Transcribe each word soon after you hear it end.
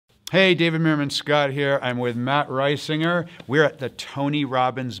Hey, David Meerman Scott here. I'm with Matt Reisinger. We're at the Tony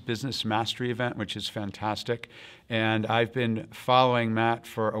Robbins Business Mastery event, which is fantastic. And I've been following Matt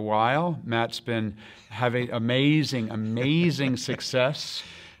for a while. Matt's been having amazing success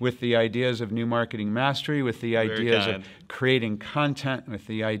with the ideas of new marketing mastery, with the ideas of creating content, with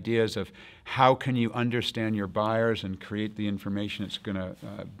the ideas of how can you understand your buyers and create the information that's going to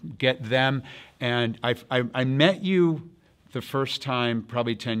get them. And I met you the first time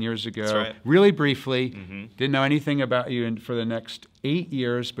probably 10 years ago, really briefly. Didn't know anything about you for the next 8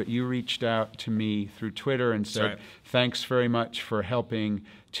 years, but you reached out to me through Twitter and said, thanks very much for helping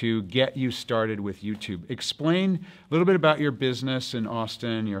to get you started with YouTube. Explain a little bit about your business in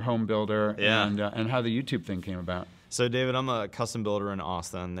Austin, your Homebuilder, and how the YouTube thing came about. So David, I'm a custom builder in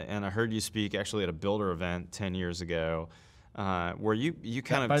Austin, and I heard you speak actually at a builder event 10 years ago. Where you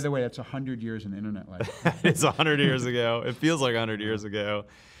kind of... By the way, that's 100 years in internet life. It's 100 years ago. It feels like 100 years ago.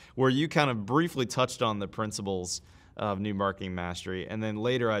 Where you kind of briefly touched on the principles of new marketing mastery, and then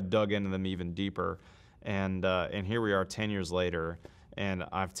later I dug into them even deeper. And here we are 10 years later, and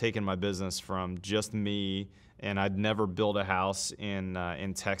I've taken my business from just me, and I'd never built a house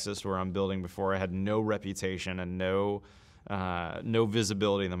in Texas where I'm building before. I had no reputation and no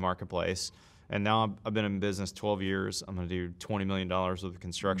visibility in the marketplace. And now I've been in business 12 years. I'm going to do $20 million worth of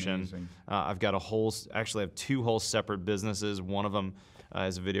construction. I've got actually I have two whole separate businesses. One of them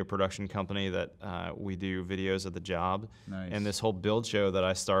is a video production company that we do videos at the job. And this whole build show that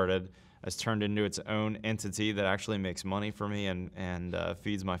I started has turned into its own entity that actually makes money for me and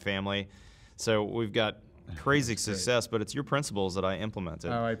feeds my family. So we've got crazy success, but it's your principles that I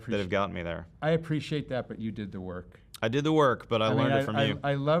implemented that have gotten me there. I appreciate that, but you did the work. I did the work, but I learned it from you.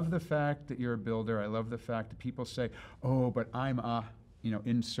 I love the fact that you're a builder. I love the fact that people say, "Oh, but I'm a,"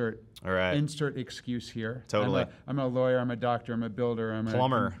 insert excuse here. Totally. I'm a lawyer. I'm a doctor. I'm a builder. I'm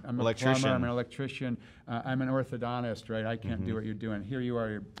plumber. I'm a electrician. Plumber, I'm an electrician. I'm an orthodontist, right? I can't do what you're doing. Here you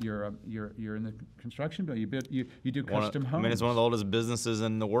are. You're in the construction building. You do custom homes. I mean, it's one of the oldest businesses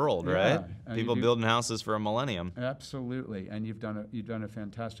in the world, right? People building houses for a millennium. Absolutely, and you've done a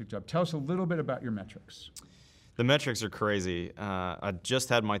fantastic job. Tell us a little bit about your metrics. The metrics are crazy. I just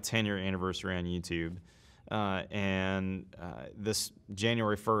had my 10-year anniversary on YouTube, and this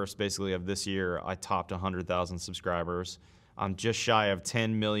January 1st, basically of this year, I topped 100,000 subscribers. I'm just shy of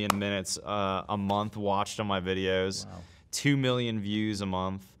 10 million minutes a month watched on my videos. Wow. 2 million views a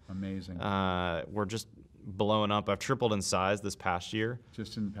month. Amazing. We're just blowing up. I've tripled in size this past year.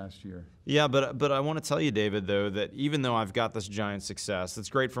 Just in the past year. Yeah, but I want to tell you, David, though, that even though I've got this giant success, it's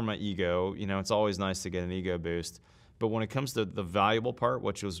great for my ego. It's always nice to get an ego boost. But when it comes to the valuable part,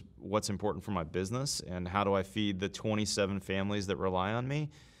 which is what's important for my business and how do I feed the 27 families that rely on me,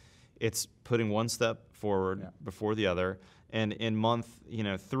 it's putting one step forward before the other. And in month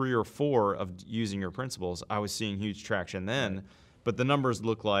 3 or 4 of using your principles, I was seeing huge traction then. But the numbers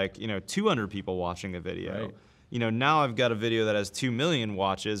look like 200 people watching a video. Now I've got a video that has 2 million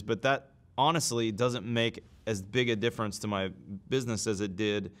watches, but that honestly doesn't make as big a difference to my business as it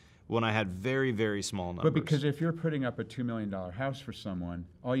did when I had very, very small numbers. But because if you're putting up a $2 million house for someone,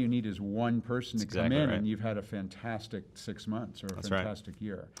 all you need is one person to come in, and you've had a fantastic 6 months or a fantastic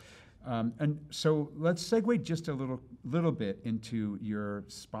year. And so let's segue just a little bit into your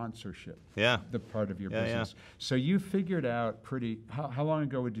sponsorship. The part of your business. So you figured out how long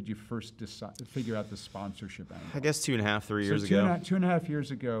ago did you first figure out the sponsorship angle? I guess 2.5, 3 years ago. 2.5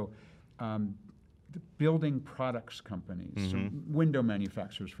 years ago, the building products companies, so window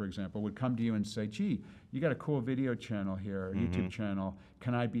manufacturers, for example, would come to you and say, "Gee, you got a cool video channel here, YouTube channel.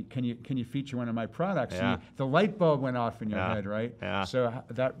 Can you feature one of my products?" And the light bulb went off in your head, right? So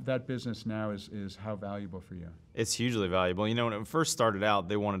that business now is how valuable for you? It's hugely valuable. When it first started out,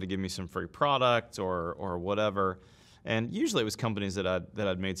 they wanted to give me some free product or whatever, and usually it was companies that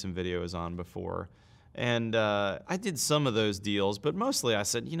I'd made some videos on before. And I did some of those deals, but mostly I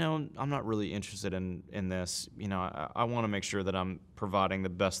said, I'm not really interested in this. I want to make sure that I'm providing the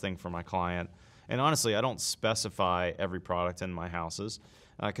best thing for my client. And honestly, I don't specify every product in my houses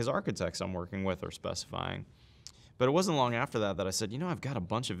because architects I'm working with are specifying. But it wasn't long after that I said, I've got a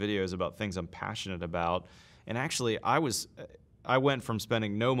bunch of videos about things I'm passionate about. And actually, I went from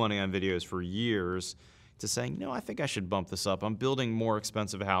spending no money on videos for years to saying, I think I should bump this up. I'm building more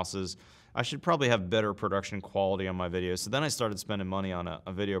expensive houses. I should probably have better production quality on my videos. So then I started spending money on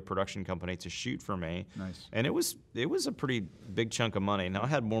a video production company to shoot for me. And it was a pretty big chunk of money. Now I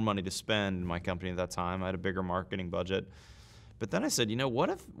had more money to spend in my company at that time. I had a bigger marketing budget. But then I said, what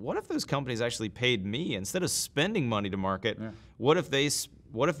if those companies actually paid me instead of spending money to market? What if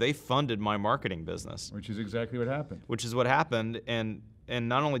they funded my marketing business? Which is exactly what happened. Which is what happened, and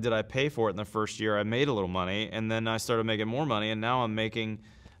not only did I pay for it in the first year, I made a little money, and then I started making more money, and now I'm making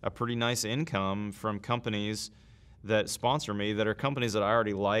a pretty nice income from companies that sponsor me, that are companies that I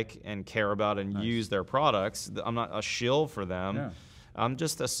already like and care about and use their products. I'm not a shill for them. Yeah. I'm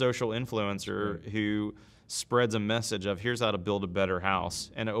just a social influencer who spreads a message of here's how to build a better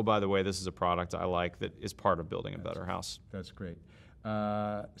house. And oh, by the way, this is a product I like that is part of building a better house. That's great.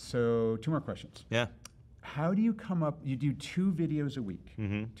 So 2 more questions. Yeah. How do you come up, you do 2 videos a week,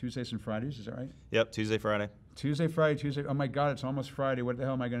 Tuesdays and Fridays, is that right? Yep, Tuesday, Friday. Tuesday, Friday, Tuesday. Oh my God, it's almost Friday. What the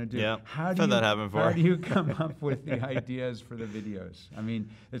hell am I going to do? Yeah, how I've had that happen before. How do you come up with the ideas for the videos? I mean,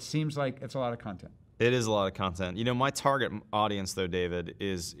 it seems like it's a lot of content. It is a lot of content. You know, my target audience, though, David,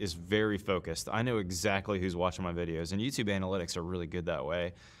 is very focused. I know exactly who's watching my videos, and YouTube analytics are really good that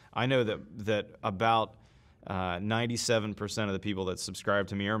way. I know that about 97% of the people that subscribe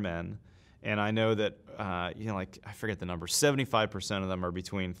to me are men, and I know that you know, like, I forget the number, 75% of them are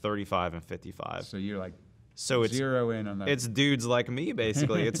between 35 and 55. So you're like, so it's zero in on that. It's dudes like me,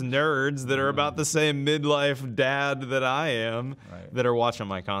 basically. It's nerds that are about the same midlife dad that I am that are watching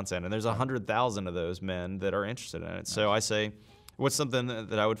my content. And there's 100,000 of those men that are interested in it. So I say, what's something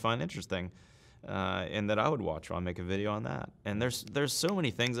that I would find interesting and that I would watch while I make a video on that? And there's so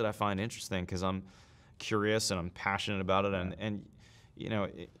many things that I find interesting because I'm curious and I'm passionate about it. And you know,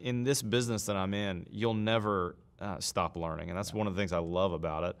 in this business that I'm in, you'll never stop learning. And that's one of the things I love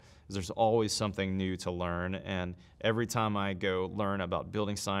about it, is there's always something new to learn. And every time I go learn about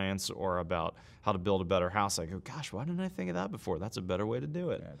building science or about how to build a better house, I go, gosh, why didn't I think of that before? That's a better way to do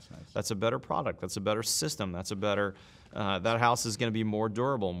it. Yeah, that's nice. That's a better product. That's a better system. That's a better, that house is going to be more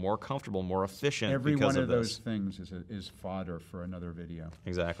durable, more comfortable, more efficient Every because one of this. those things is fodder for another video.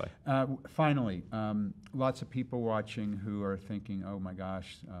 Exactly. Finally, lots of people watching who are thinking, oh my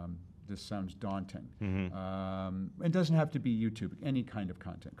gosh, this sounds daunting. It doesn't have to be YouTube, any kind of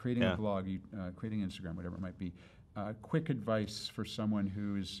content, creating a blog, creating Instagram, whatever it might be. Quick advice for someone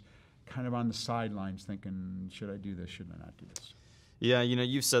who's kind of on the sidelines thinking, should I do this, should I not do this? Yeah, you know,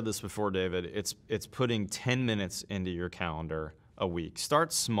 you've said this before, David. It's putting 10 minutes into your calendar a week.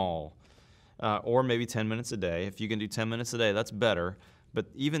 Start small, or maybe 10 minutes a day. If you can do 10 minutes a day, that's better. But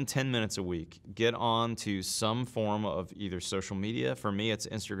even 10 minutes a week, get on to some form of either social media. For me, it's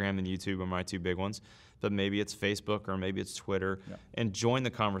Instagram and YouTube are my 2 big ones. But maybe it's Facebook or maybe it's Twitter, and join the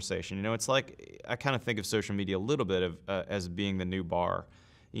conversation. You know, it's like, I kind of think of social media a little bit of as being the new bar.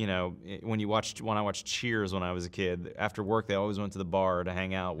 You know, when I watched Cheers when I was a kid, after work they always went to the bar to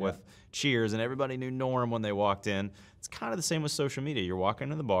hang out with Cheers, and everybody knew Norm when they walked in. It's kind of the same with social media. You're walking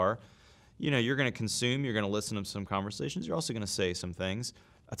into the bar, you know, you're going to consume, you're going to listen to some conversations, you're also going to say some things.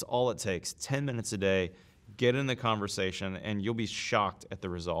 That's all it takes. 10 minutes a day, get in the conversation, and you'll be shocked at the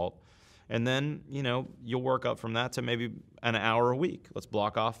result. And then, you know, you'll work up from that to maybe an hour a week. Let's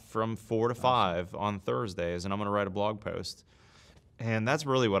block off from 4 to 5 on Thursdays, and I'm going to write a blog post. And that's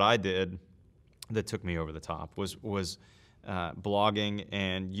really what I did that took me over the top, was blogging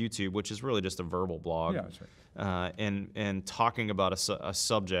and YouTube, which is really just a verbal blog. Yeah, that's right. And talking about a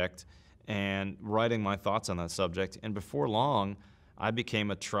subject and writing my thoughts on that subject. And before long, I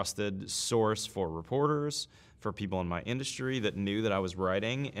became a trusted source for reporters, for people in my industry that knew that I was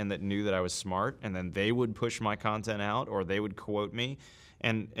writing and that knew that I was smart, and then they would push my content out or they would quote me.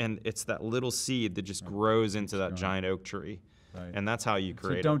 And it's that little seed that just grows into that giant oak tree. Right. And that's how you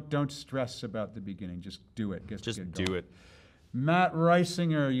create it. Don't stress about the beginning. Just do it. Just do it. Matt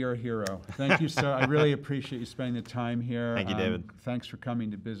Reisinger, you're a hero. Thank you so. I really appreciate you spending the time here. Thank you, David. Thanks for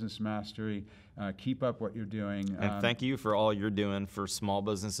coming to Business Mastery. Keep up what you're doing. And thank you for all you're doing for small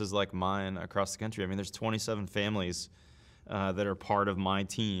businesses like mine across the country. I mean, there's 27 families that are part of my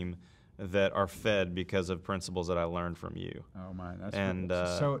team that are fed because of principles that I learned from you. Oh my,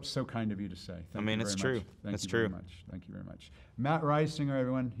 that's so kind of you to say. Thank you it's very true. Much. It's true. Thank you very much. Matt Reisinger,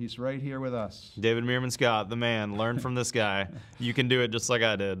 everyone, he's right here with us. David Meerman Scott, the man. Learn from this guy. You can do it just like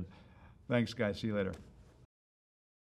I did. Thanks, guys. See you later.